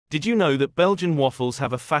Did you know that Belgian waffles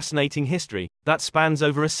have a fascinating history that spans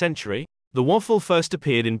over a century? The waffle first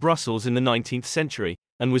appeared in Brussels in the 19th century,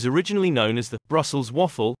 and was originally known as the Brussels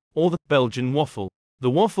waffle, or the Belgian waffle. The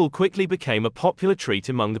waffle quickly became a popular treat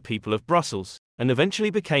among the people of Brussels, and eventually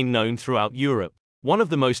became known throughout Europe. One of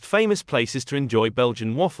the most famous places to enjoy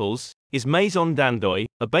Belgian waffles is Maison Dandoy,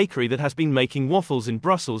 a bakery that has been making waffles in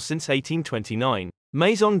Brussels since 1829.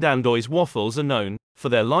 Maison Dandoy's waffles are known for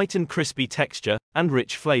their light and crispy texture and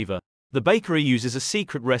rich flavor. The bakery uses a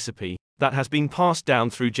secret recipe that has been passed down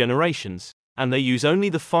through generations, and they use only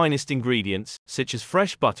the finest ingredients, such as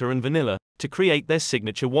fresh butter and vanilla, to create their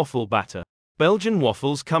signature waffle batter. Belgian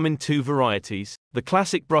waffles come in two varieties, the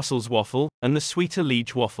classic Brussels waffle and the sweeter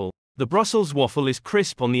Liege waffle. The Brussels waffle is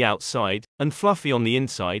crisp on the outside and fluffy on the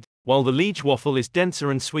inside, while the Liege waffle is denser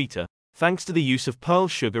and sweeter, thanks to the use of pearl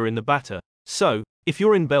sugar in the batter. So, if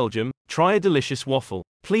you're in Belgium, try a delicious waffle.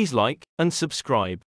 Please like and subscribe.